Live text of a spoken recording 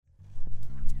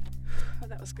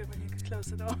that was good when you could close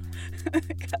the door.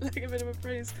 Got like a bit of a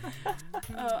breeze.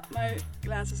 My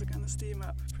glasses are going to steam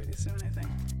up pretty soon, I think.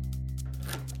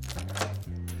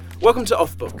 Welcome to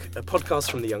Off Book, a podcast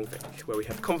from the Young Vic, where we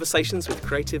have conversations with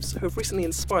creatives who have recently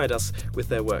inspired us with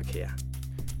their work here.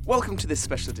 Welcome to this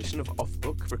special edition of Off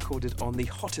Book, recorded on the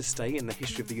hottest day in the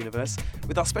history of the universe,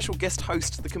 with our special guest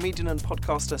host, the comedian and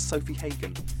podcaster Sophie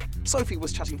Hagen. Sophie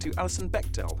was chatting to Alison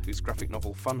Bechdel, whose graphic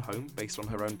novel Fun Home, based on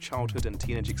her own childhood and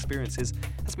teenage experiences,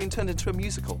 has been turned into a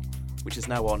musical, which is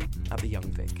now on at the Young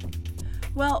Vic.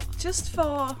 Well, just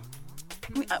for...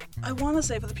 I want to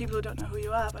say for the people who don't know who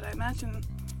you are, but I imagine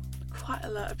quite a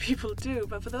lot of people do.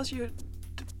 But for those of you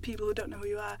people who don't know who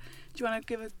you are, do you want to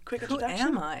give a quick introduction? Who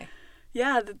am I?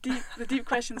 Yeah, the deep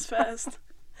questions first.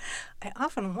 I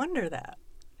often wonder that.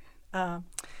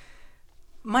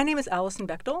 My name is Alison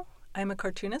Bechdel. I'm a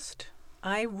cartoonist.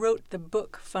 I wrote the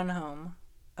book Fun Home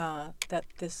that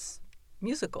this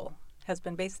musical has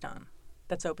been based on.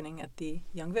 That's opening at the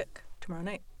Young Vic tomorrow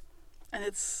night. And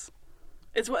it's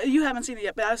what you haven't seen it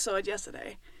yet, but I saw it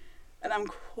yesterday, and I'm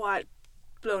quite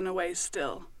blown away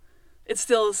still. It's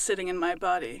still sitting in my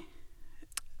body.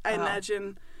 I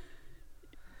imagine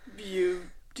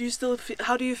you. Do you still?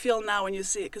 How do you feel now when you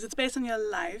see it? Because it's based on your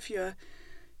life, your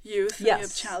youth, and your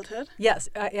childhood. Yes.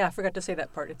 I forgot to say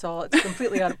that part. It's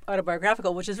completely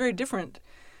autobiographical, which is very different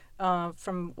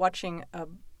from watching a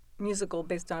musical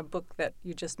based on a book that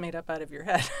you just made up out of your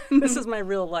head. This is my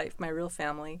real life, my real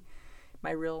family,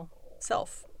 my real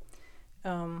self.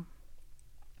 And,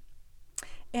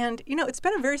 it's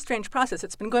been a very strange process.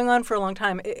 It's been going on for a long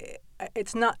time.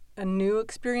 It's not a new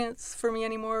experience for me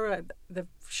anymore. The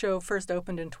show first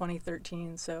opened in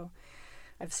 2013, so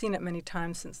I've seen it many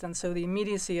times since then. So the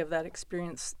immediacy of that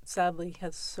experience, sadly,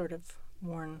 has sort of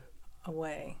worn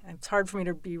away. It's hard for me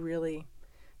to be really,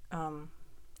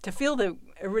 to feel the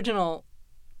original,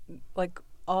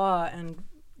 awe and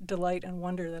delight and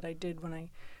wonder that I did when I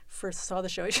first saw the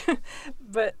show.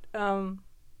 But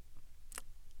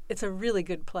it's a really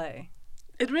good play.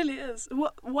 It really is.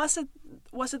 Was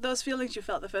it those feelings you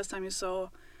felt the first time you saw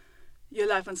your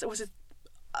life? Was it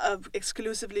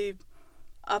exclusively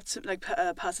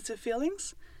positive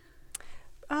feelings?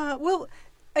 Well,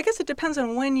 I guess it depends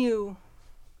on when you.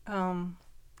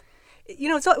 It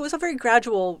was a very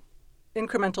gradual,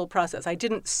 incremental process. I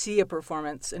didn't see a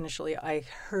performance initially. I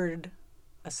heard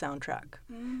a soundtrack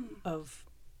of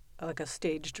a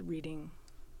staged reading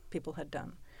people had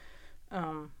done.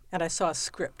 And I saw a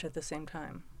script at the same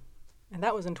time. And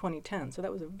that was in 2010, so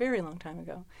that was a very long time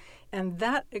ago. And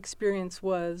that experience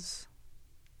was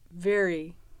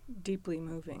very deeply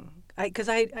moving. Because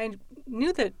I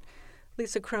knew that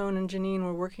Lisa Kron and Janine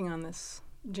were working on this,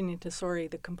 Janine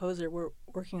Tesori, the composer, were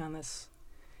working on this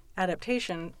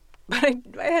adaptation, but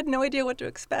I had no idea what to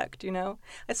expect,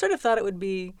 I sort of thought it would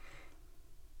be,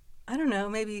 I don't know,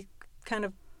 maybe kind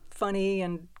of funny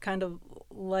and kind of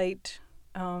light.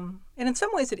 And in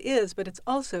some ways it is, but it's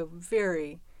also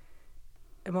very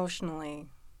emotionally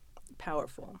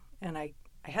powerful. And I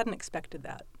hadn't expected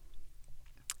that.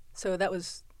 So that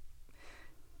was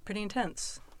pretty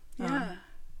intense. Yeah.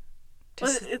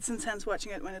 It's intense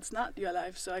watching it when it's not your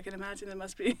life, so I can imagine it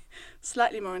must be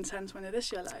slightly more intense when it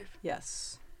is your life.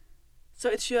 Yes.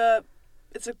 So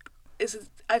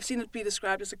I've seen it be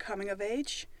described as a coming of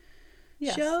age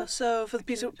show. So for the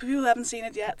people who haven't seen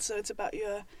it yet, so it's about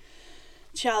your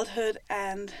childhood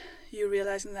and you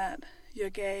realizing that you're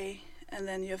gay and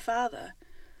then your father.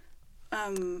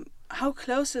 How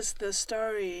close is the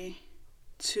story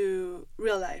to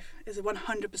real life? Is it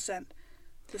 100%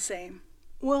 the same?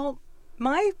 Well,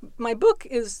 my book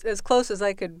is as close as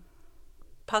I could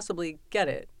possibly get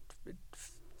it. It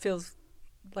feels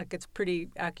like it's pretty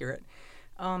accurate.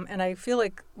 And I feel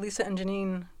like Lisa and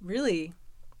Janine really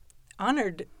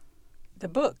honored the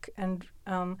book. And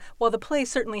while the play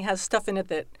certainly has stuff in it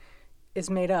that is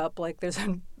made up, like there's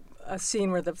a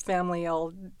scene where the family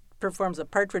all performs a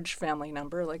Partridge Family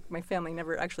number. Like my family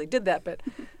never actually did that, but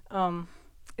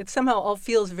it somehow all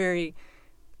feels very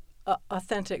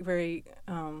authentic, very,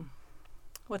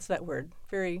 what's that word?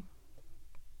 Very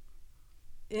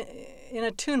in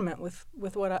attunement with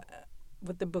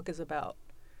what the book is about.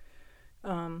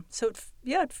 So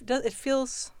it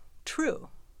feels true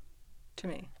to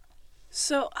me.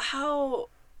 So how,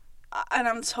 and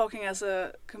I'm talking as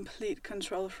a complete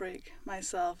control freak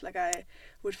myself, I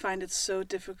would find it so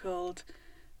difficult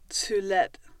to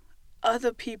let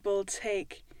other people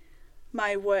take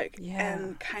my work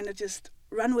and kind of just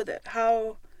run with it.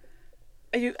 How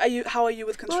are you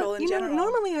with control in general?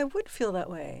 Normally I would feel that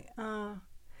way. Now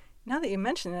that you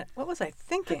mention it, what was I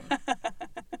thinking?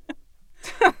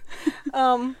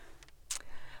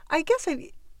 I guess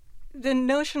the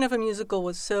notion of a musical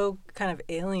was so kind of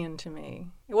alien to me.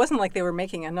 It wasn't like they were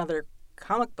making another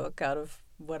comic book out of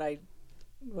what I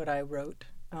wrote.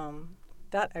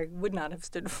 That I would not have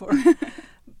stood for.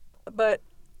 But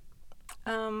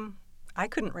I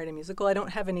couldn't write a musical. I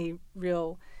don't have any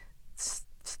real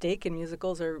stake in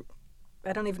musicals, or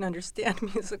I don't even understand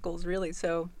musicals really.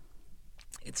 So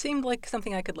it seemed like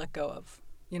something I could let go of.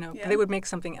 They would make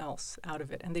something else out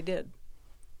of it, and they did.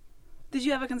 Did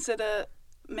you ever consider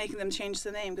making them change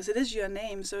the name? Because it is your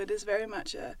name, so it is very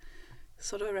much a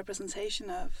sort of a representation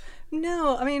of...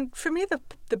 No, I mean, for me,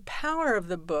 the power of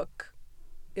the book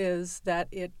is that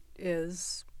it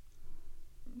is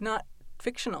not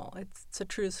fictional. It's a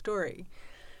true story.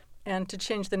 And to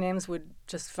change the names would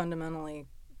just fundamentally,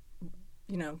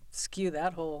 skew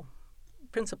that whole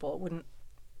principle. It wouldn't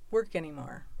work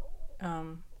anymore.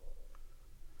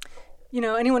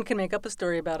 Anyone can make up a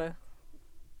story about a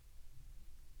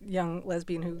young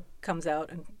lesbian who comes out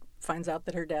and finds out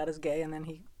that her dad is gay, and then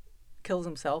he kills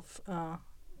himself.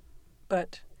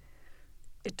 But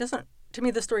it doesn't, to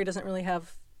me, the story doesn't really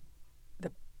have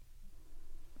the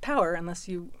power unless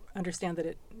you understand that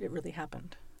it really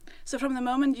happened. So from the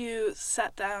moment you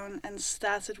sat down and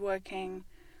started working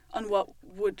on what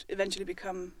would eventually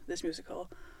become this musical,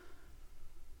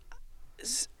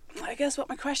 I guess what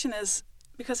my question is,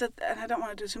 because and I don't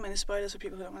want to do too many spoilers for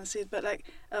people who don't want to see it, but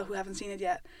who haven't seen it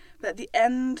yet, but at the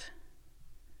end,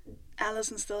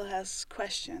 Alison still has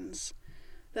questions.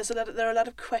 There are a lot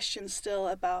of questions still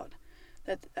about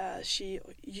that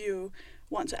you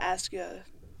want to ask your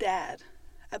dad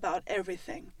about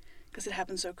everything, because it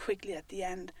happens so quickly at the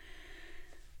end.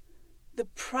 The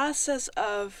process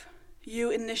of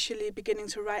you initially beginning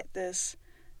to write this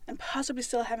and possibly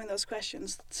still having those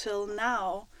questions till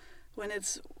now, when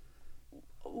it's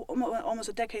almost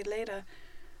a decade later,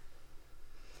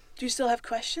 do you still have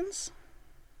questions?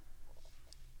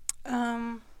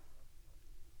 I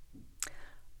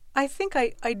think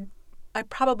I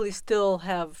probably still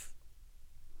have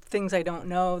things I don't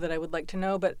know that I would like to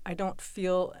know, but I don't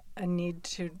feel a need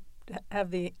to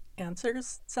have the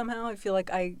answers somehow. I feel like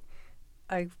I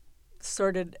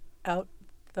sorted out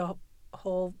the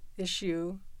whole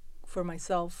issue for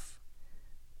myself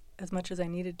as much as I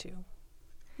needed to.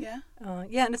 Yeah?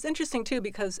 And it's interesting, too,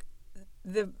 because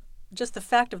just the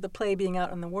fact of the play being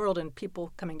out in the world and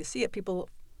people coming to see it, people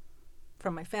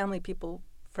from my family, people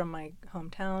from my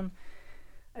hometown,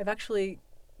 I've actually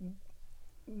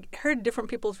heard different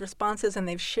people's responses, and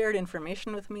they've shared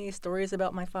information with me, stories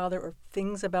about my father or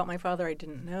things about my father I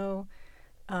didn't know.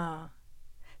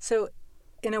 So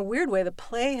in a weird way, the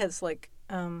play has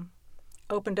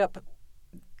opened up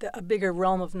a bigger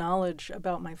realm of knowledge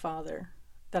about my father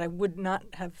that I would not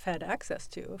have had access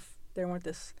to if there weren't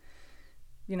this,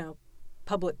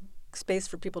 public space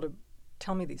for people to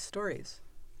tell me these stories.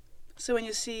 So when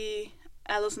you see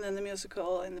Alison in the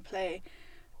musical, in the play,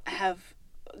 have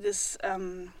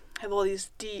all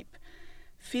these deep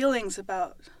feelings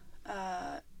about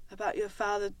your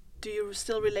father, do you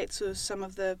still relate to some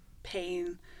of the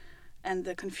pain and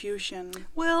the confusion?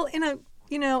 Well, in a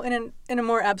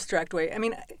more abstract way. I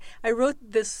mean, I wrote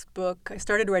this book. I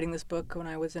started writing this book when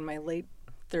I was in my late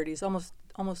 30s, almost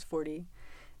 40,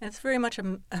 and it's very much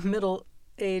a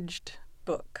middle-aged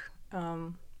book.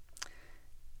 And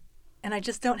I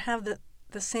just don't have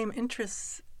the same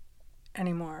interests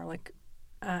anymore.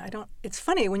 I don't. It's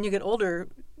funny, when you get older,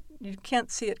 you can't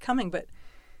see it coming, but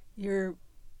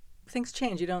things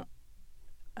change. You don't.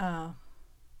 I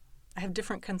have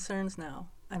different concerns now.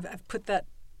 I've put that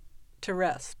to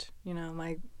rest.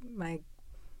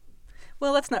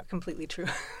 Well, that's not completely true.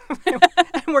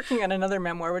 I'm working on another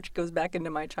memoir which goes back into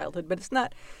my childhood, but it's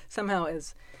not somehow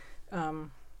as I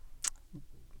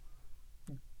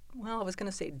was going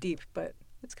to say deep, but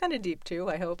it's kind of deep too,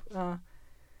 I hope. I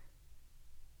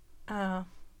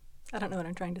don't know what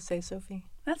I'm trying to say, Sophie.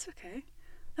 That's okay.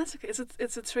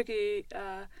 It's a tricky,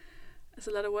 there's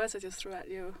a lot of words I just threw at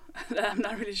you that I'm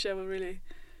not really sure will really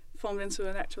form into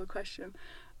an actual question.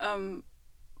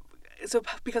 So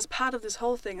because part of this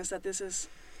whole thing is that this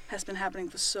has been happening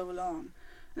for so long.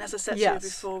 And as I said to you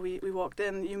before we walked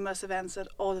in, you must have answered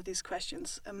all of these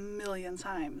questions a million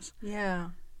times.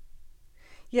 Yeah.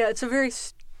 Yeah, it's a very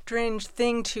strange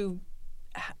thing to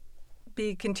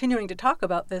be continuing to talk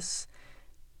about this,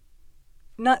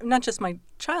 not just my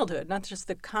childhood, not just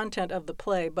the content of the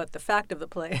play, but the fact of the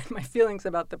play and my feelings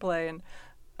about the play. And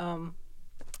I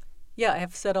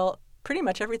have said pretty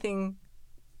much everything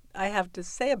I have to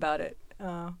say about it,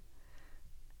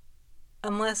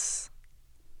 unless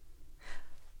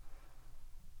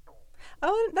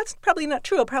Oh, that's probably not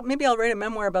true. Maybe I'll write a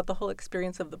memoir about the whole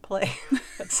experience of the play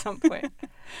at some point.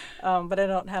 But I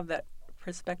don't have that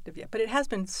perspective yet. But it has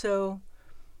been so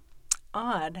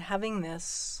odd having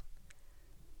this,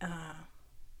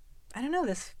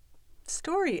 this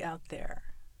story out there.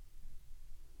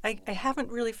 I haven't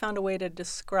really found a way to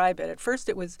describe it. At first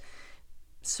it was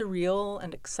surreal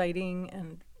and exciting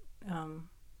and,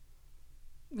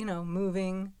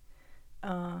 moving.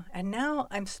 And now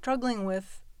I'm struggling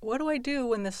with, what do I do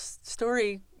when this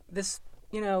story,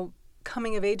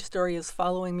 coming of age story is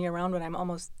following me around when I'm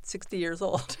almost 60 years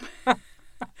old?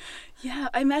 Yeah,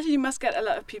 I imagine you must get a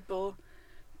lot of people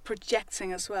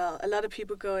projecting as well. A lot of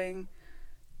people going,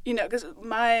 because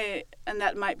and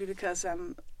that might be because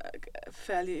I'm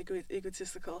fairly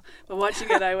egotistical, but watching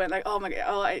it, I went like, oh my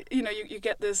God, you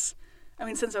get this. I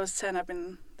mean, since I was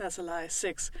 10, that's a lie,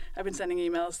 6, I've been sending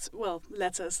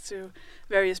letters to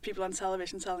various people on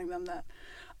television telling them that,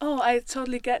 oh, I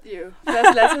totally get you.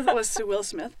 First letter was to Will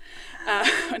Smith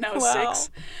when I was 6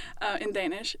 in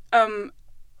Danish.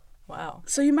 Wow.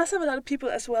 So you must have a lot of people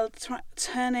as well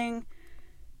turning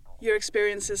your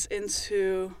experiences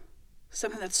into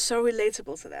something that's so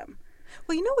relatable to them.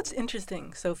 Well, you know what's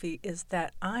interesting, Sophie, is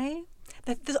that a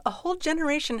whole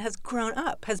generation has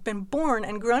been born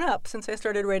and grown up since I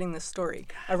started writing this story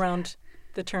around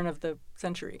the turn of the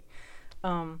century.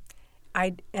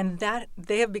 That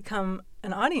they have become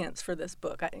an audience for this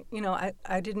book.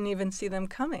 I didn't even see them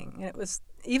coming. And it was,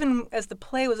 even as the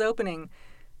play was opening,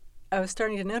 I was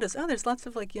starting to notice, there's lots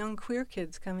of like young queer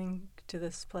kids coming to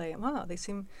this play. Wow, they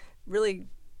seem really,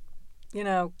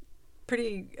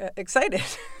 pretty excited.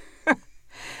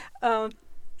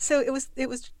 So it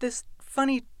was this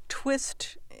funny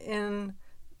twist in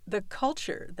the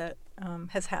culture that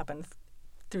has happened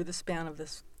through the span of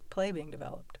this play being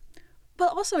developed.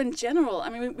 But also in general, I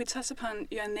mean, we touched upon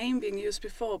your name being used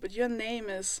before, but your name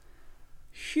is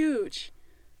huge.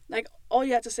 Like, all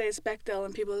you have to say is Bechdel,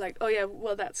 and people are like, oh yeah,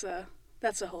 well, that's a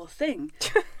whole thing.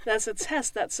 That's a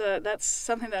test. That's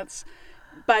something that's,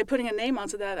 by putting a name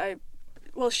onto that,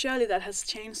 surely that has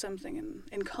changed something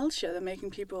in culture, that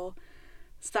making people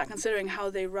start considering how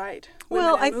they write.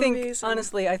 Well, I think,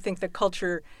 honestly, I think the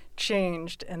culture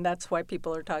changed, and that's why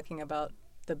people are talking about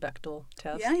the Bechdel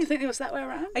test. Yeah, you think it was that way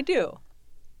around? I do.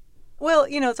 Well,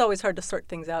 it's always hard to sort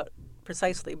things out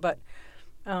precisely, but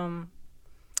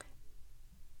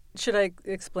should I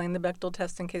explain the Bechdel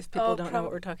test in case people don't know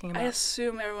what we're talking about? I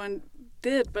assume everyone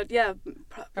did, but yeah.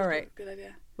 All right. Good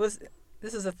idea. Well,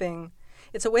 this is a thing.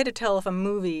 It's a way to tell if a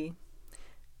movie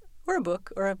or a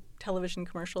book or a television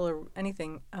commercial or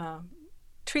anything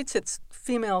treats its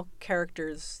female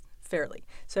characters fairly.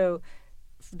 So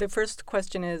the first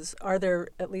question is, are there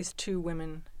at least 2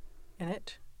 women in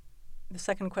it? The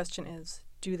second question is,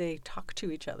 do they talk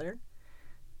to each other?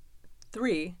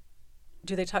 3,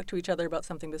 do they talk to each other about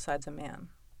something besides a man?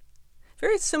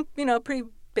 Very simple, pretty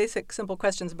basic, simple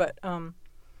questions, but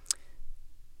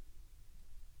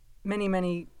many,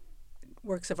 many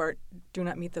works of art do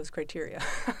not meet those criteria.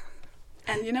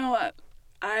 And you know what?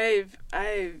 I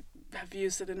have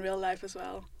used it in real life as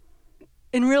well.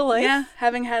 In real life? Yeah,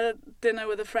 having had a dinner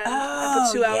with a friend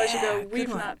for 2 hours ago, we've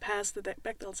not passed the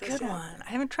Bechdel test yet. Good one. I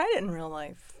haven't tried it in real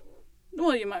life.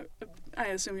 Well, you might. I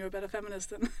assume you're a better feminist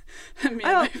than me and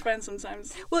my friends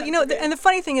sometimes. Well, and the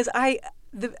funny thing is, I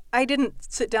didn't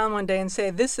sit down one day and say,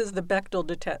 this is the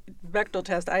Bechdel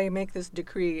test. I make this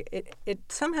decree. It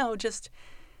somehow just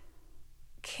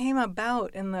came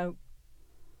about in the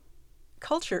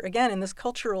culture, again, in this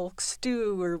cultural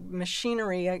stew or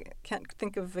machinery. I can't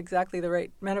think of exactly the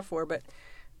right metaphor, but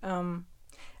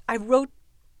I wrote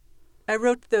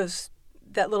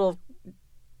that little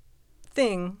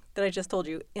thing that I just told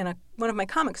you in one of my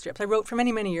comic strips. I wrote for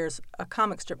many, many years a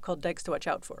comic strip called Dykes to Watch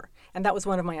Out For, and that was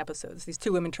one of my episodes, these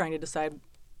 2 women trying to decide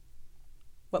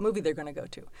what movie they're going to go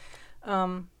to.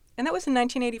 And that was in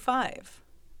 1985,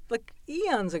 like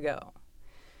eons ago.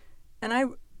 And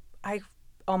I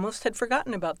almost had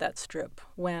forgotten about that strip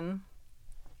when,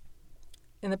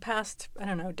 in the past,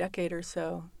 decade or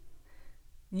so,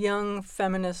 young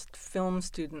feminist film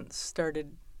students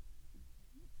started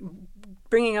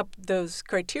bringing up those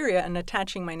criteria and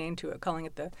attaching my name to it, calling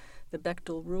it the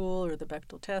Bechdel rule or the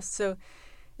Bechdel test. So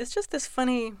it's just this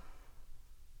funny,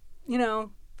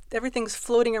 everything's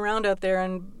floating around out there,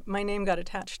 and my name got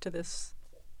attached to this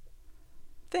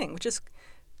thing, which is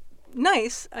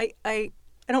nice. I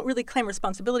don't really claim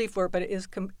responsibility for it, but it is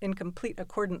in complete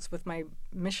accordance with my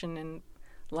mission in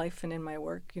life and in my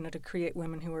work, to create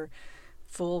women who are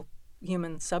full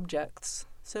human subjects.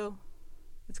 So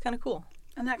it's kind of cool.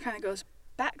 And that kind of goes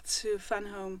back to Fun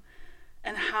Home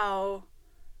and how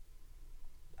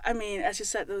I mean, as you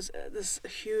said, there was this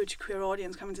huge queer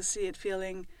audience coming to see it,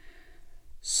 feeling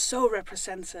so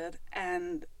represented,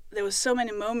 and there were so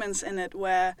many moments in it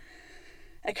where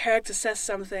a character says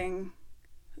something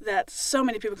that so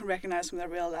many people can recognize from their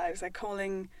real lives, like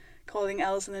calling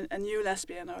Alison a new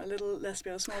lesbian or a little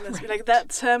lesbian or small lesbian. Right. Like that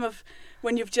term of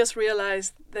when you've just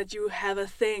realized that you have a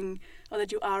thing or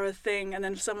that you are a thing, and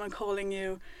then someone calling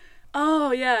you,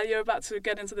 oh yeah, you're about to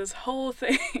get into this whole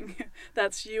thing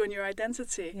that's you and your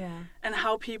identity. Yeah. And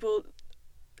how people,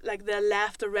 like, their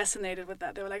laughter resonated with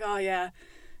that. They were like, oh yeah,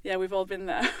 we've all been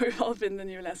there. We've all been the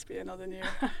new lesbian or the new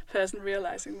person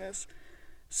realizing this.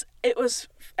 So it was,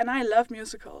 and I love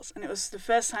musicals, and it was the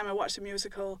first time I watched a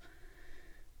musical.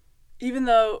 Even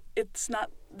though it's not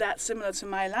that similar to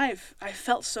my life, I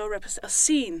felt so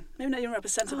seen. Maybe not even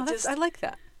represented. Oh, I like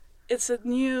that. It's a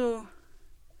new.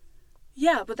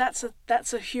 Yeah, but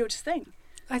that's a huge thing.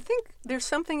 I think there's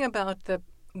something about the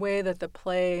way that the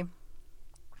play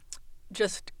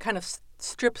just kind of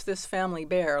strips this family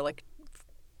bare, like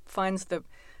finds the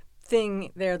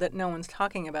thing there that no one's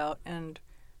talking about and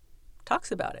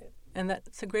talks about it, and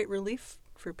that's a great relief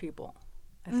for people.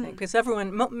 I think, because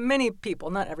many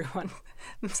people, not everyone,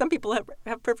 some people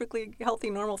have perfectly healthy,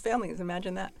 normal families.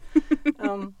 Imagine that.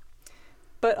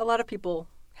 But a lot of people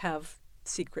have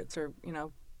secrets or,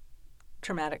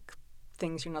 traumatic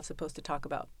things you're not supposed to talk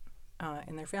about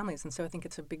in their families. And so I think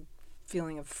it's a big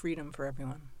feeling of freedom for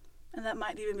everyone. And that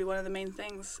might even be one of the main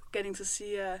things, getting to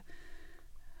see a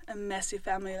messy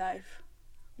family life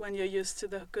when you're used to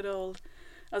the good old...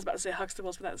 I was about to say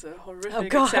Huxtables, but that's a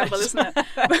horrific example, isn't it?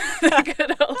 The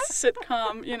good old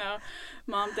sitcom,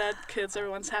 mom, dad, kids,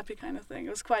 everyone's happy kind of thing. It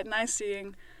was quite nice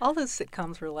seeing. All those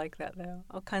sitcoms were like that, though.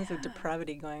 All kinds of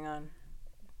depravity going on.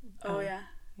 Oh yeah.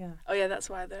 Yeah. Oh yeah. That's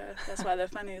why they're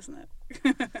funny, isn't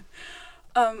it?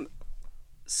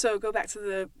 So go back to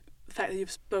the fact that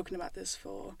you've spoken about this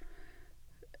for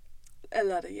a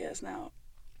lot of years now.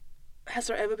 Has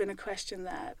there ever been a question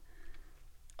that,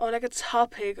 or like a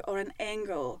topic or an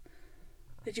angle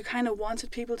that you kind of wanted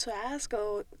people to ask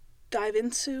or dive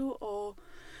into, or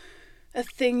a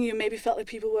thing you maybe felt like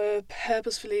people were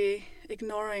purposefully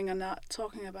ignoring or not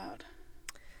talking about?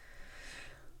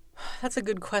 That's a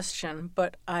good question,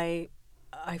 but I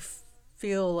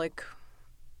feel like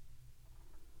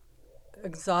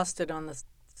exhausted on this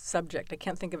subject. I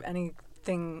can't think of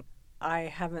anything I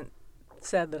haven't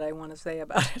said that I want to say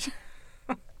about it.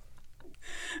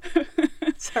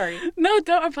 Sorry. No,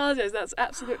 don't apologize. That's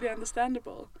absolutely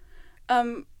understandable. I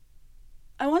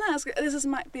want to ask, this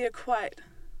might be a quite...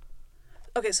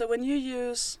 Okay, so when you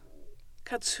use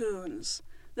cartoons,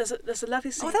 there's a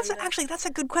lovely scene... Oh, that's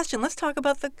a good question. Let's talk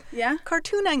about the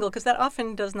cartoon angle, because that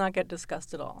often does not get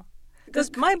discussed at all.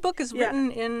 Because my book is written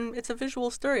in... It's a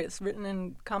visual story. It's written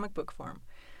in comic book form.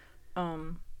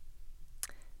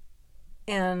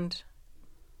 And...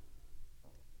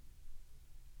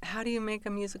 how do you make a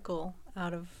musical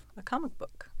out of a comic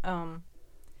book? And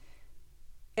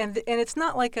it's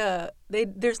not like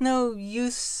there's no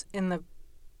use in the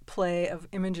play of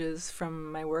images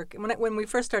from my work. When we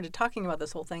first started talking about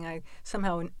this whole thing, I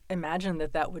somehow imagined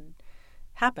that would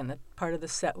happen, that part of the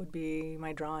set would be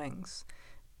my drawings.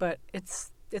 But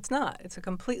it's not.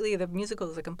 The musical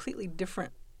is a completely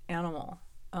different animal.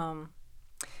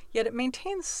 Yet it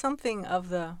maintains something of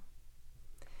the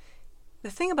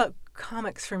thing about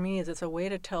comics for me is it's a way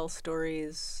to tell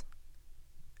stories,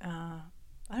 I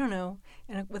don't know,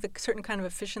 and with a certain kind of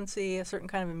efficiency, a certain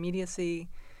kind of immediacy.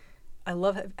 I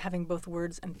love having both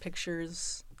words and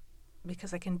pictures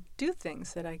because I can do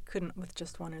things that I couldn't with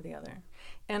just one or the other.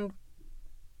 And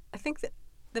I think that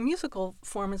the musical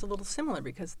form is a little similar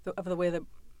because of the way that,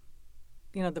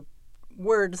 the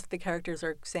words the characters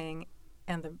are saying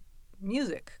and the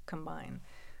music combine.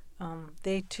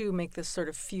 They, too, make this sort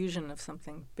of fusion of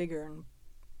something bigger and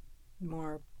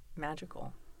more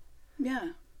magical.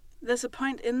 Yeah. There's a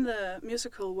point in the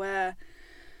musical where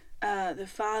the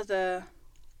father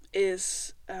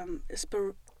is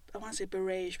I want to say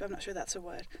beraged, but I'm not sure that's a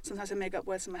word. Sometimes I make up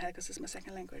words in my head because it's my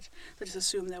second language. I just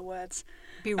assume they're words.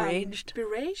 Beraged?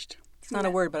 Beraged? It's not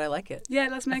a word, but I like it. Yeah,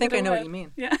 let's make it a word. I think I know what you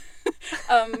mean. Yeah.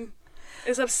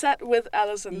 Is upset with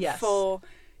Alison for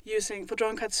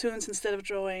drawing cartoons instead of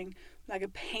drawing like a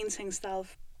painting style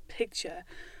picture,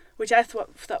 which I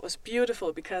thought was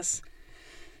beautiful because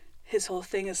his whole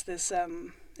thing is this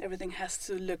everything has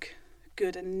to look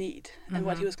good and neat. And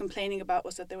what he was complaining about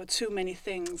was that there were too many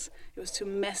things. It was too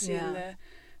messy in the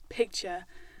picture.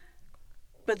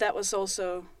 But that was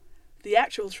also the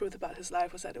actual truth about his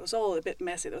life, was that it was all a bit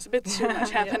messy. There was a bit too much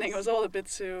happening. Yes. It was all a bit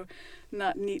too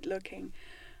not neat looking.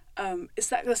 Does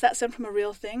that stem from a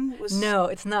real thing? No,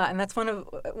 it's not, and that's one of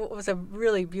what was a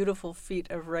really beautiful feat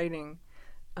of writing.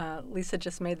 Lisa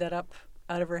just made that up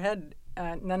out of her head.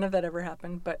 None of that ever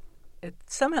happened, but it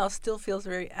somehow still feels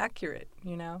very accurate,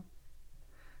 you know.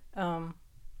 Do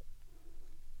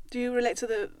you relate to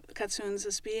the cartoons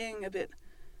as being a bit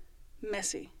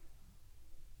messy?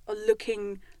 Or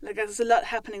looking like there's a lot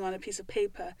happening on a piece of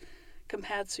paper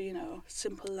compared to, you know,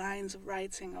 simple lines of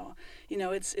writing, or, you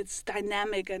know, it's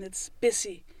dynamic and it's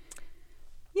busy.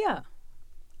 Yeah.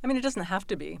 I mean, it doesn't have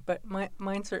to be, but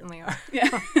mine certainly are.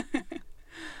 Yeah.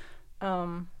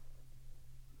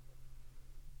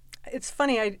 It's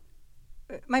funny,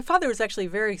 my father was actually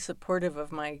very supportive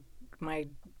of my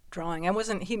drawing.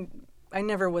 I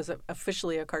never was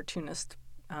officially a cartoonist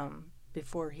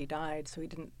before he died, so he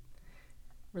didn't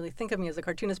really think of me as a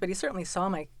cartoonist, but he certainly saw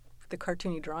the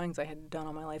cartoony drawings I had done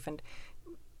all my life and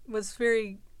was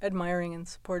very admiring and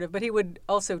supportive. But he would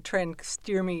also try and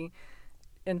steer me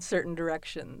in certain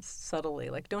directions subtly,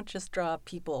 like, don't just draw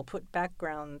people, put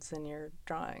backgrounds in your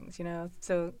drawings, you know.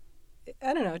 So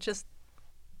I don't know,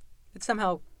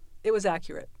 it was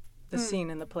accurate. The scene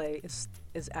in the play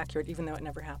is accurate, even though it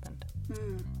never happened.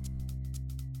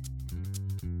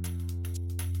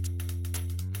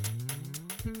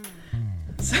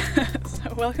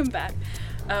 So welcome back.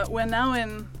 We're now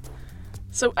in...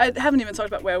 So I haven't even talked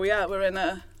about where we are. We're in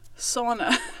a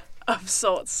sauna of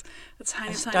sorts. A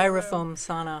styrofoam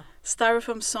sauna.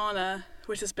 Styrofoam sauna,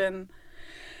 which has been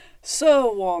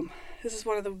so warm. This is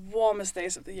one of the warmest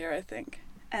days of the year, I think.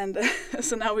 And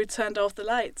so now we turned off the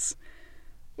lights,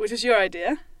 which is your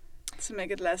idea, to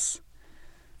make it less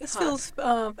This hot. feels...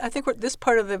 I think this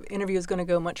part of the interview is going to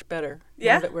go much better.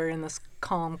 Yeah? Now that we're in this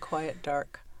calm, quiet,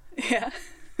 dark. Yeah.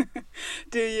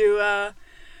 Do you...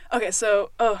 Okay,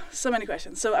 so... Oh, so many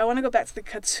questions. So I want to go back to the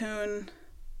cartoons.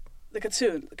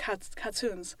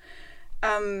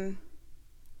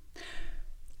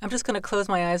 I'm just going to close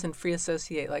my eyes and free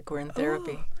associate like we're in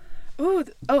therapy. Oh,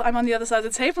 I'm on the other side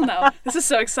of the table now. This is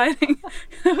so exciting.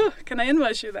 Can I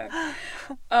inverse you then?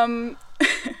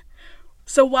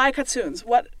 So why cartoons?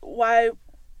 Why?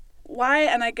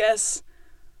 And I guess...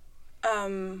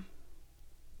 No,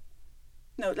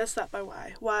 let's start by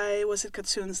why. Why was it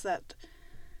cartoons that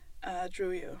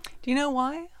drew you? Do you know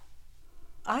why?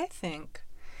 I think...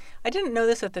 I didn't know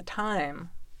this at the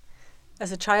time.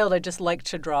 As a child, I just liked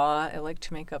to draw. I liked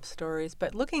to make up stories.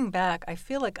 But looking back, I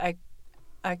feel like I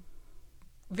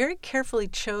very carefully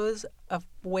chose a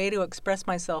way to express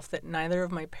myself that neither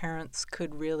of my parents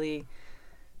could really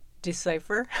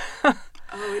decipher.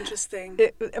 Oh, interesting.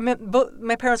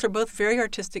 My parents were both very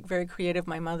artistic, very creative.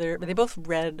 My mother, they both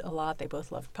read a lot. They both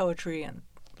loved poetry and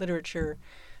literature.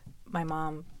 My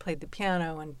mom played the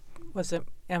piano and was an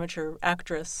amateur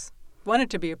actress. Wanted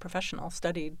to be a professional,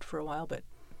 studied for a while, but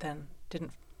then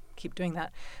didn't keep doing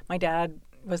that. My dad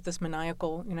was this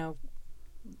maniacal, you know,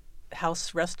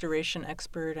 house restoration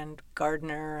expert and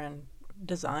gardener and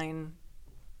design.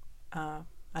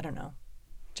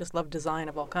 Just loved design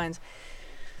of all kinds.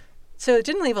 So it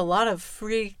didn't leave a lot of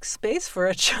free space for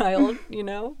a child, you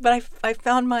know. But I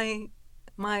found my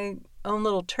own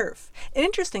little turf. And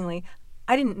interestingly,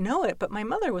 I didn't know it, but my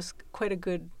mother was quite a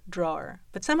good drawer.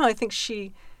 But somehow I think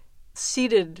she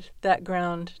ceded that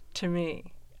ground to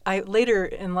me. Later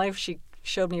in life, she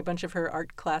showed me a bunch of her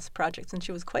art class projects, and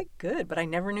she was quite good, but I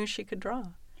never knew she could draw.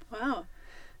 Wow.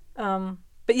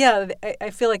 But yeah,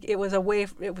 I feel like it was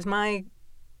my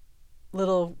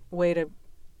little way to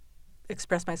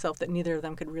express myself that neither of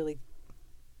them could really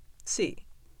see.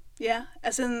 Yeah?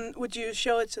 As in, would you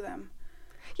show it to them?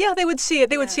 Yeah, they would see it.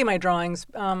 They would see my drawings.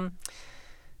 But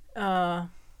I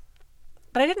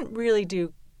didn't really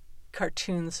do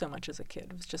cartoons so much as a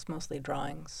kid. It was just mostly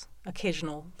drawings,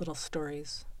 occasional little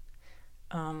stories.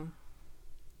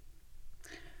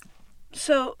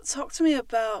 So talk to me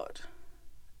about,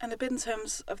 and a bit in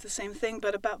terms of the same thing,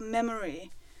 but about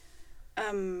memory.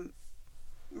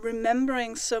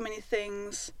 Remembering so many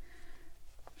things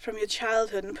from your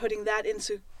childhood and putting that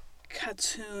into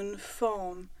cartoon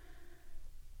form.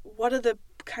 What are the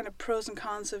kind of pros and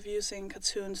cons of using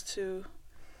cartoons to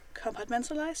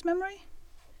compartmentalize memory?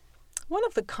 One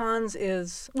of the cons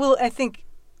is, well, I think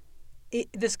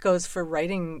this goes for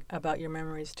writing about your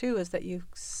memories too, is that you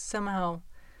somehow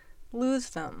lose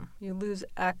them. You lose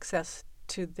access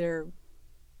to the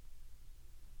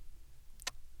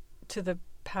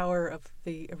power of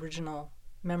the original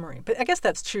memory. But I guess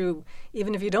that's true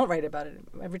even if you don't write about it.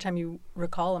 Every time you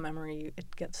recall a memory,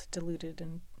 it gets diluted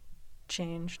and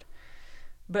changed.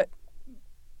 But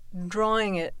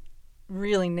drawing it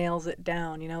really nails it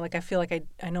down, you know? Like I feel like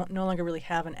I no longer really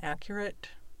have an accurate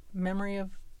memory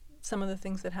of some of the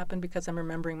things that happened because I'm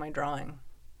remembering my drawing.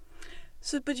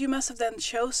 So, but you must have then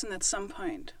chosen at some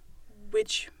point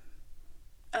which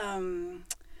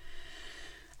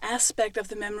aspect of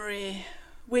the memory,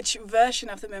 which version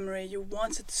of the memory you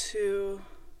wanted to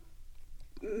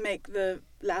make the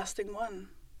lasting one.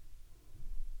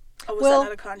 Or was that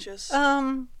not a conscious?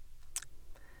 I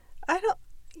don't,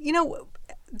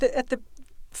 at the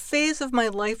phase of my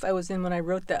life I was in when I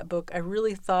wrote that book, I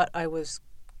really thought I was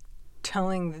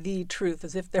telling the truth,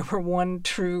 as if there were one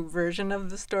true version of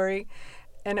the story.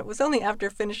 And it was only after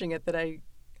finishing it that I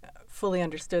fully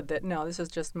understood that, no, this is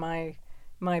just my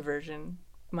version.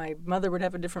 My mother would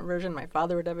have a different version. My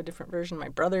father would have a different version. My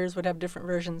brothers would have different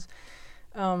versions.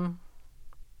 But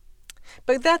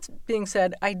that being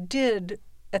said, I did,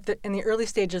 in the early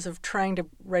stages of trying to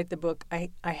write the book,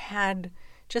 I had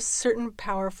just certain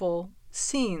powerful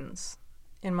scenes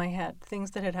in my head,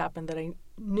 things that had happened that I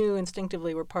knew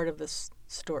instinctively were part of this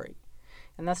story.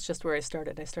 And that's just where I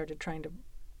started. I started trying to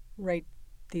write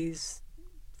these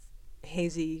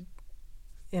hazy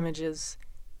images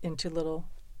into little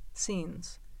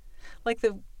scenes. Like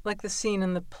the scene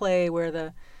in the play where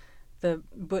the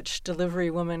butch delivery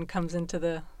woman comes into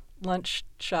the lunch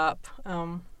shop.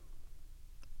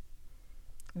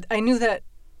 I knew that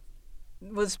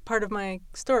was part of my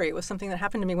story. It was something that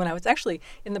happened to me when I was actually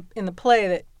in the play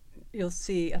that you'll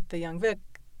see at the Young Vic.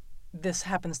 This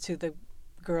happens to the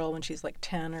girl when she's like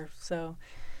 10 or so,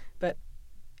 but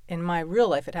in my real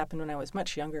life, it happened when I was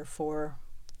much younger, 4,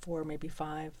 maybe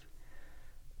 5.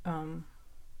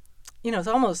 It's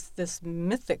almost this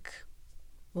mythic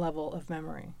level of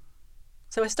memory.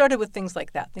 So I started with things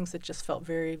like that, things that just felt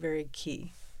very, very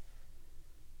key.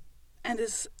 And do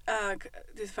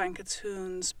you find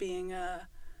cartoons being I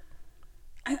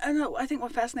don't know, I think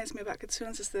what fascinates me about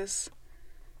cartoons is this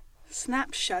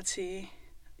snapshotty,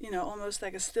 almost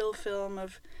like a still film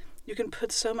of, you can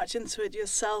put so much into it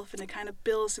yourself and it kind of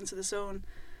builds into this own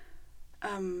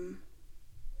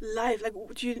life. Like,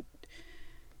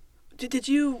 did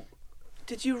you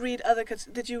read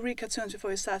cartoons before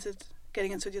you started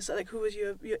getting into it yourself? Like, who was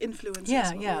your influences?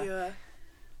 Yeah.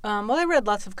 Well, I read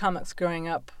lots of comics growing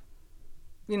up.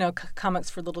 Comics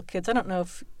for little kids. I don't know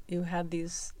if you had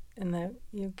these in the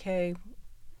UK.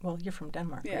 Well, you're from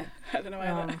Denmark, yeah, right? I don't know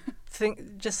either.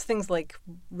 Just things like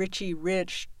Richie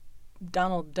Rich,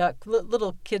 Donald Duck,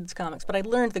 little kids comics. But I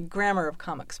learned the grammar of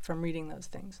comics from reading those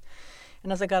things.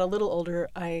 And as I got a little older,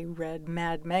 I read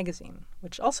Mad Magazine,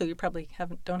 which also you probably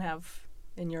don't have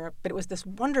in Europe. But it was this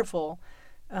wonderful.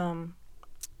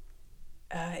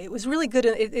 It was really good.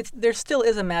 There still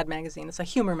is a Mad Magazine. It's a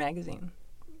humor magazine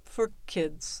for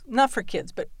kids, not for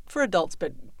kids, but for adults.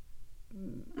 But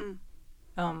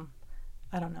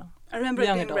I don't know. I remember it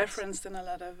being adults. Referenced in a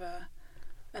lot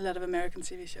of American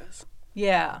TV shows.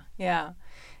 Yeah.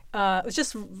 It was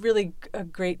just really a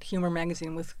great humor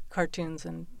magazine with cartoons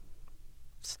and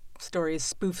stories,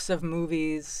 spoofs of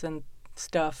movies and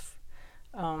stuff.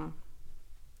 A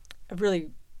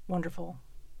really wonderful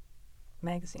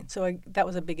magazine. So that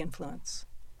was a big influence.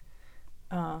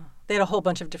 They had a whole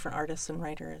bunch of different artists and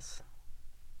writers.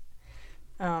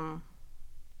 And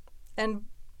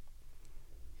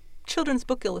children's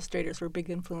book illustrators were big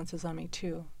influences on me,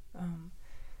 too.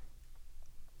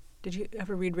 Did you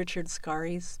ever read Richard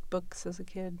Scarry's books as a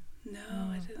kid? No,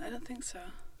 I didn't. I don't think so.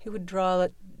 He would draw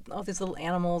all these little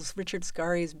animals. Richard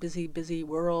Scarry's Busy, Busy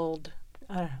World.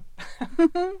 I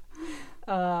don't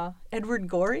know. Edward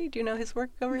Gorey, do you know his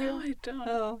work over here? No, I don't.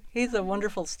 Oh, he's a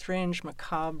wonderful, strange,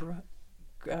 macabre,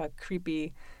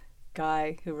 creepy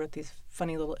guy who wrote these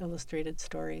funny little illustrated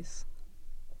stories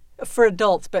for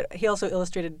adults, but he also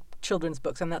illustrated children's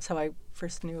books, and that's how I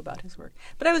first knew about his work.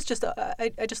 But I was just,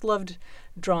 I just loved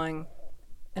drawing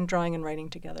and writing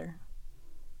together.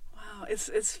 Wow,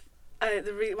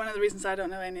 one of the reasons I don't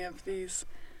know any of these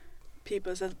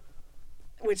people is that,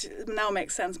 which now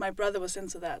makes sense. My brother was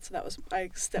into that, so I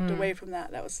stepped away from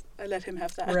that. I let him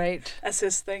have that as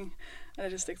his thing, and I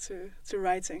just stick to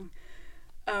writing.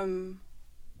 I want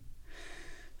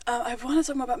to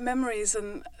talk more about memories,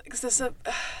 and because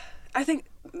I think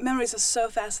memories are so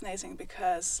fascinating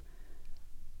because,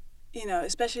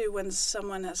 especially when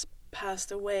someone has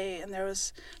passed away, and there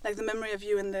was like the memory of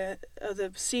you in the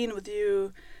scene with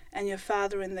you and your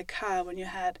father in the car when you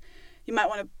might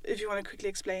want to, if you want to quickly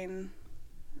explain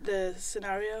the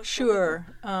scenario. Sure.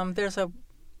 There's a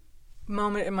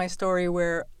moment in my story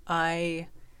where my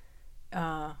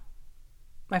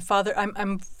father,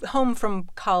 I'm home from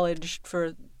college for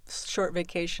a short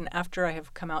vacation after I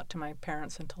have come out to my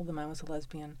parents and told them I was a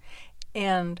lesbian.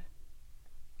 And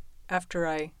after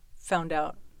I found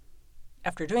out,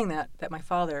 after doing that my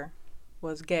father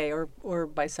was gay or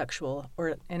bisexual, or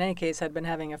in any case had been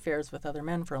having affairs with other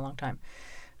men for a long time.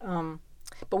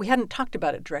 But we hadn't talked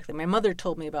about it directly. My mother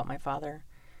told me about my father.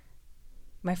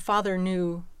 My father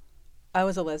knew I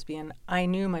was a lesbian. I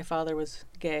knew my father was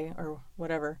gay or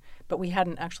whatever, but we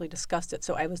hadn't actually discussed it.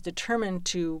 So I was determined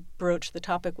to broach the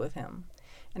topic with him.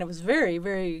 And it was very,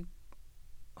 very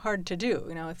hard to do.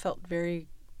 You know, I felt very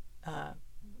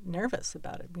nervous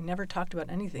about it. We never talked about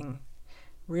anything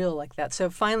real like that. So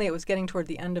finally it was getting toward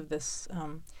the end of this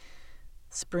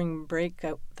spring break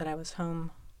that I was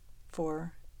home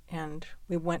for. And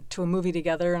we went to a movie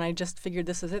together, and I just figured,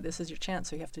 this is it. This is your chance,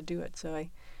 so you have to do it. So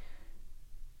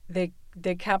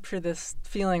they capture this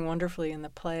feeling wonderfully in the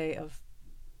play of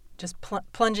just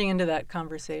plunging into that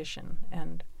conversation,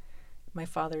 and my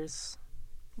father's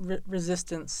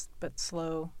resistance, but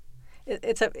slow.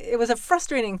 It was a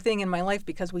frustrating thing in my life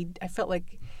because I felt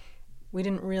like we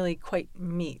didn't really quite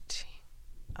meet.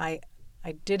 I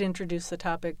did introduce the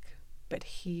topic, but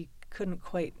he couldn't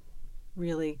quite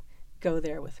really go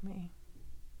there with me.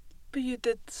 But you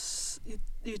did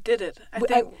it. I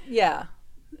think. Yeah.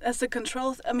 As the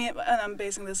control, and I'm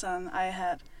basing this on, I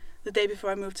had, the day before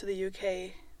I moved to the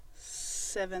UK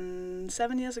 7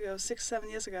 years ago, 6-7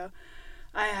 years ago,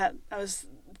 I was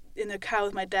in a car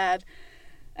with my dad,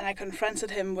 and I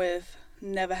confronted him with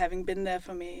never having been there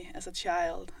for me as a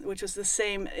child, which was the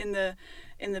same in the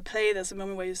play. There's a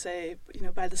moment where you say,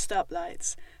 by the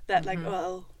stoplights, that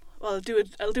well, I'll do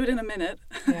it in a minute.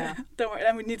 Yeah. Don't worry,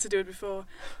 and we need to do it before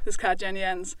this car journey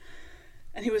ends.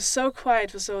 And he was so quiet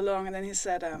for so long, and then he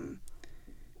said,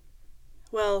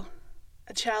 well,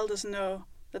 a child doesn't know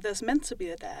that there's meant to be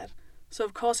a dad, so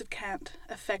of course it can't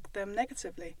affect them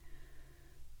negatively.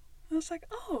 I was like,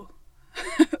 oh,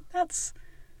 that's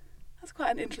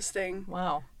quite an interesting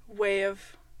way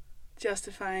of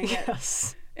justifying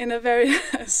it. In a very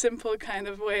simple kind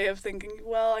of way of thinking,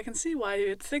 well, I can see why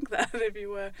you'd think that if you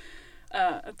were,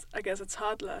 I guess, a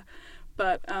toddler.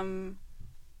 But I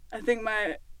think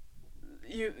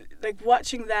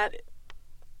watching that,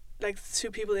 like two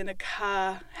people in a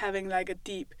car having like a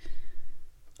deep,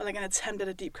 or like an attempt at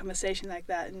a deep conversation like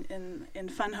that in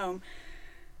Fun Home,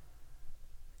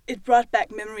 it brought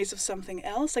back memories of something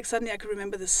else. Like suddenly I could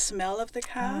remember the smell of the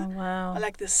car. Oh, wow. Or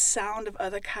like the sound of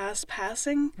other cars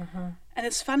passing. Mm-hmm. And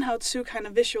it's fun how two kind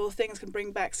of visual things can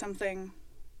bring back something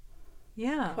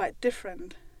quite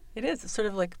different. It is. It's sort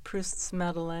of like Proust's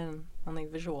Madeleine, only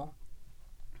visual.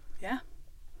 Yeah.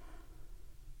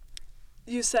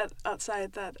 You said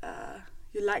outside that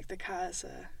you like the car as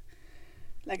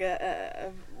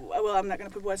well, I'm not going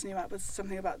to put words in your mouth, but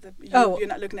something about you're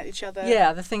not looking at each other.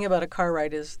 Yeah, the thing about a car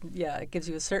ride is, it gives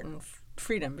you a certain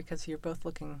freedom because you're both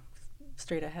looking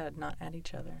straight ahead, not at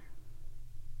each other.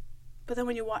 But then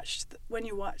when you watch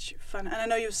Fun, and I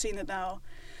know you've seen it now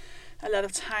a lot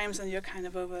of times, and you're kind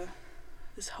of over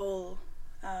this whole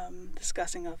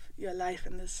discussing of your life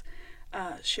in this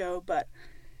show, but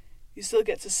you still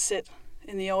get to sit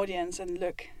in the audience and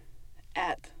look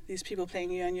at these people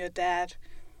playing you and your dad.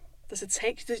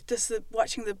 Does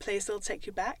watching the play still take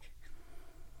you back?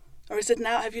 Or is it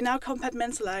now, have you now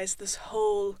compartmentalized this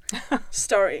whole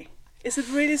story? Is it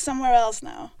really somewhere else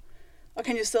now? Or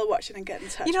can you still watch it and get in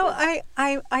touch with it?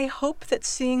 I hope that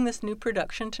seeing this new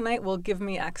production tonight will give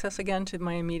me access again to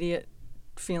my immediate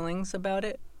feelings about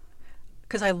it.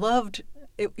 Because I loved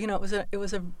it. It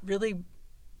was a really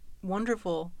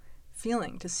wonderful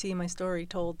feeling to see my story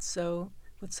told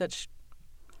with such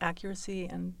accuracy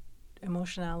and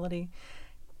emotionality.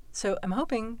 So I'm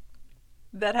hoping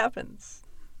that happens.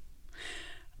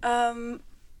 I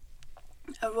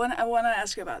want to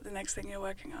ask you about the next thing you're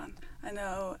working on. I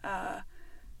know,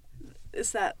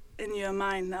 is that in your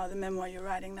mind now, the memoir you're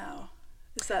writing now?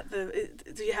 Do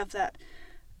you have that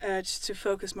urge to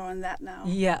focus more on that now?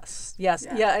 Yes. Yeah,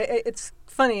 it's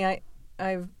funny.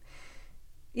 I'm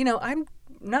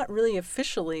not really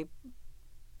officially,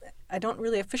 I don't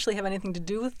really officially have anything to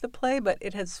do with the play, but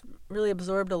it has really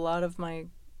absorbed a lot of my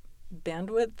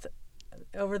bandwidth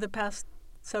over the past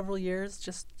several years,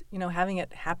 just, having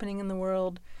it happening in the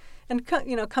world and,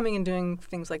 coming and doing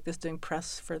things like this, doing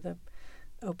press for the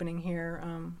opening here.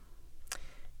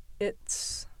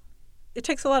 It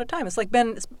takes a lot of time.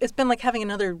 It's been like having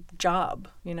another job,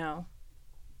 even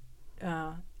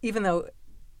though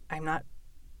I'm not,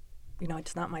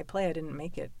 it's not my play. I didn't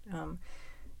make it.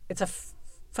 It's a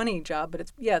funny job, but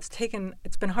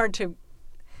it's been hard to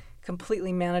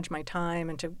completely manage my time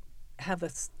and to have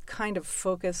this kind of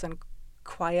focus and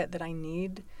quiet that I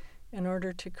need in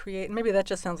order to create. And maybe that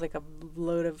just sounds like a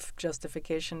load of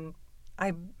justification.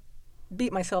 I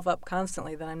beat myself up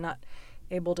constantly that I'm not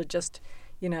able to just,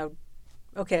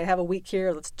 okay, I have a week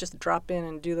here, let's just drop in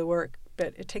and do the work.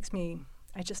 But I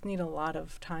just need a lot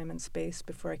of time and space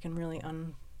before I can really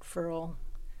unfurl.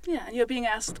 Yeah, and you're being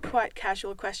asked quite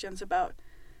casual questions about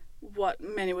what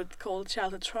many would call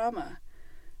childhood trauma.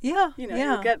 Yeah, you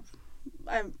yeah. You get,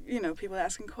 people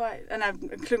asking quite, and I'm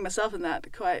including myself in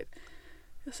that, quite,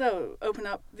 so open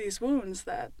up these wounds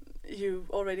that you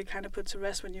already kind of put to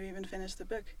rest when you even finish the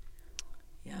book.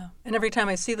 Yeah, and every time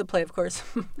I see the play, of course,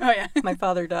 my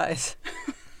father dies.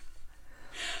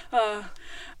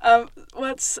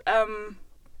 What's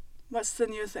the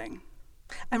new thing?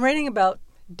 I'm writing about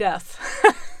death.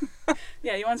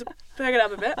 Yeah, you want to pick it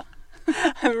up a bit?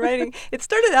 I'm writing. It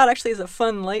started out actually as a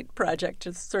fun, light project,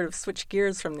 just sort of switch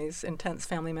gears from these intense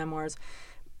family memoirs,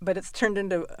 but it's turned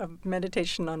into a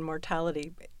meditation on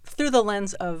mortality through the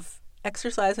lens of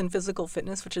exercise and physical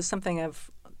fitness, which is something I've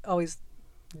always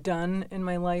done in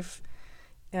my life.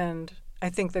 And I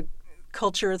think the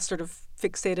culture is sort of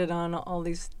fixated on all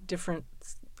these different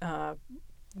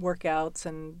workouts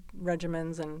and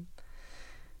regimens, and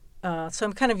so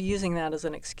I'm kind of using that as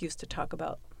an excuse to talk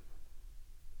about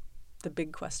the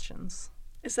big questions.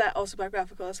 Is that also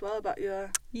biographical as well, about your...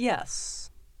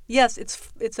 Yes,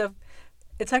 it's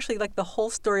actually like the whole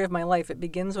story of my life. It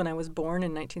begins when I was born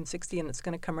in 1960, and it's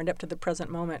going to come right up to the present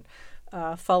moment,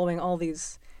 following all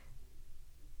these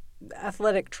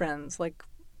athletic trends, like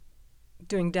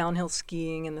doing downhill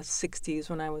skiing in the 60s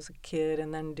when I was a kid,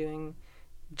 and then doing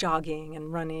jogging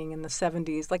and running in the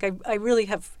 70s. Like I really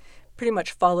have pretty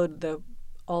much followed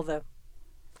all the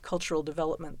cultural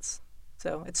developments.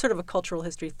 So it's sort of a cultural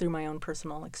history through my own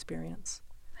personal experience.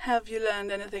 Have you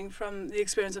learned anything from the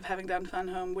experience of having done Fun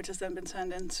Home, which has then been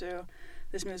turned into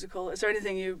this musical? Is there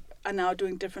anything you are now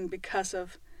doing different because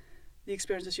of the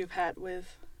experiences you've had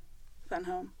with Fun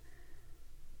Home?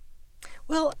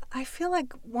 Well, I feel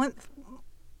like one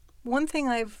thing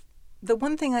I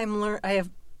have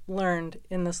learned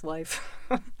in this life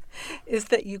is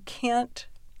that you can't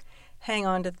hang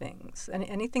on to things, and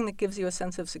anything that gives you a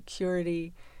sense of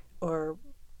security or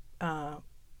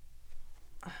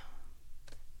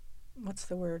what's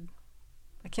the word?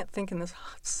 I can't think in this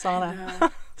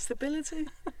sauna. Stability?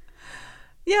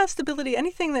 Yeah, stability.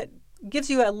 Anything that gives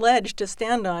you a ledge to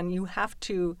stand on, you have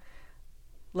to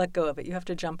let go of it. You have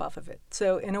to jump off of it.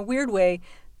 So in a weird way,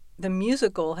 the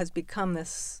musical has become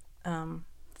this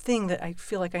thing that I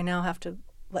feel like I now have to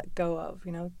let go of.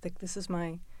 Like this is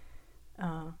my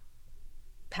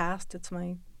past. It's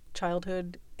my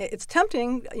childhood. It's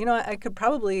tempting. I could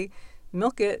probably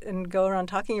milk it and go around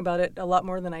talking about it a lot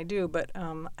more than I do, but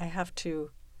I have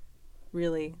to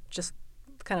really just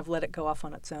kind of let it go off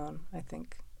on its own, I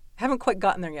think. I haven't quite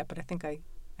gotten there yet, but I think I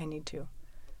need to.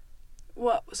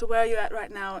 So where are you at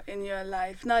right now in your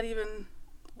life? Not even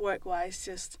work-wise,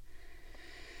 just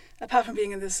apart from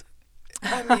being in this,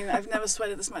 I've never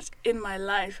sweated this much in my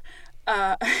life,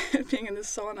 being in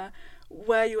this sauna.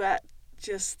 Where are you at?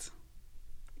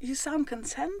 You sound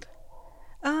content?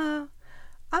 I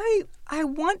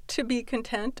want to be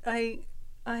content. I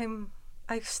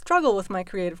struggle with my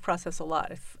creative process a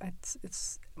lot.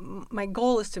 It's my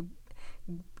goal is to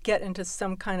get into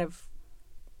some kind of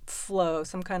flow,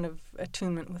 some kind of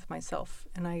attunement with myself,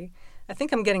 and I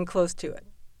think I'm getting close to it.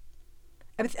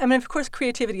 I mean, of course,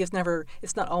 creativity it's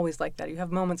not always like that. You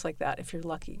have moments like that if you're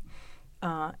lucky,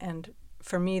 and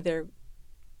for me, they're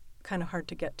kind of hard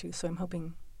to get to. So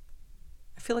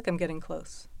I feel like I'm getting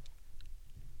close.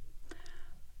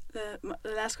 The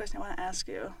last question I want to ask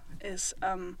you is,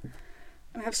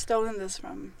 I've stolen this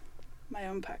from my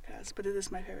own podcast, but it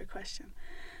is my favorite question.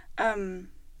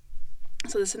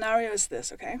 So the scenario is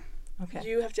this, okay? Okay.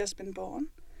 You have just been born.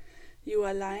 You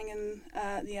are lying in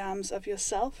the arms of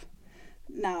yourself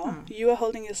now. You are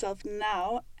holding yourself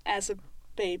now as a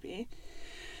baby.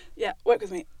 Yeah, work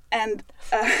with me. And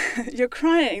you're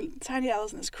crying. Tiny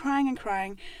Allison is crying and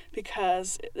crying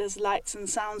because there's lights and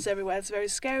sounds everywhere. It's very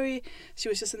scary. She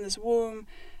was just in this womb,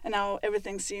 and now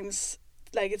everything seems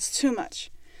like it's too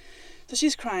much. So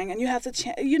she's crying, and you have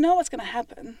to you know what's going to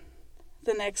happen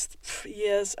the next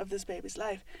years of this baby's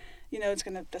life. There's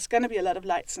going to be a lot of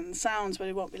lights and sounds, but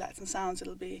it won't be lights and sounds.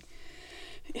 It'll be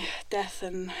death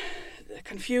and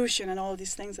confusion and all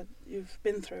these things that you've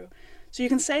been through. So you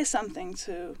can say something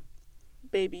to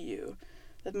baby you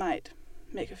that might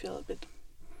make her feel a bit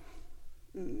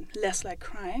less like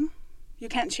crying. You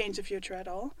can't change the future at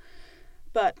all,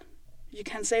 but you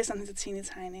can say something to teeny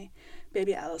tiny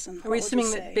baby Allison. Are we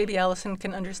assuming that baby Allison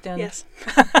can understand? Yes.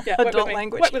 Yeah, adult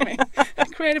language? Work with me.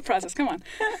 Creative process, come on.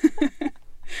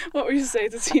 What would you say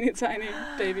to teeny tiny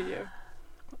baby you?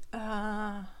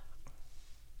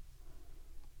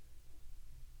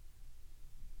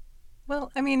 Well,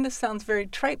 I mean, this sounds very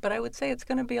trite, but I would say it's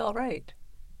going to be all right.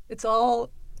 It's all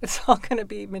going to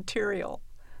be material.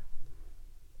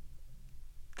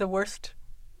 The worst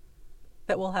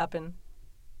that will happen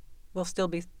will still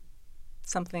be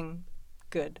something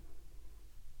good.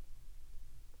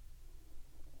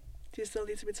 Do you still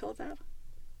need to be told that?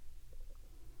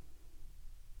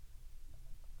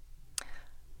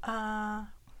 I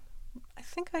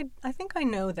think I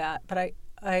know that, but I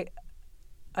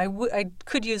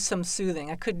could use some soothing.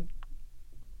 I could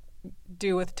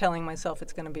do with telling myself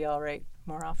it's going to be all right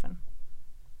more often.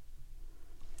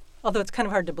 Although it's kind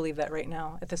of hard to believe that right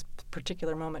now at this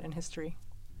particular moment in history.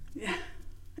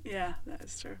 Yeah, that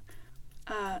is true.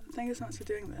 Thank you so much for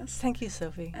doing this. Thank you,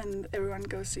 Sophie. And everyone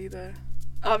go see the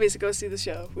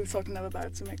show. We've talked enough about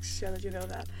it to make sure that you know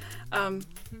that.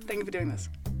 Thank you for doing this.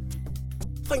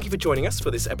 Thank you for joining us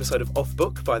for this episode of Off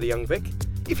Book by The Young Vic.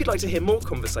 If you'd like to hear more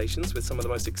conversations with some of the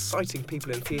most exciting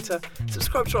people in theatre,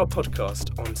 subscribe to our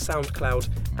podcast on SoundCloud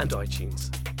and iTunes.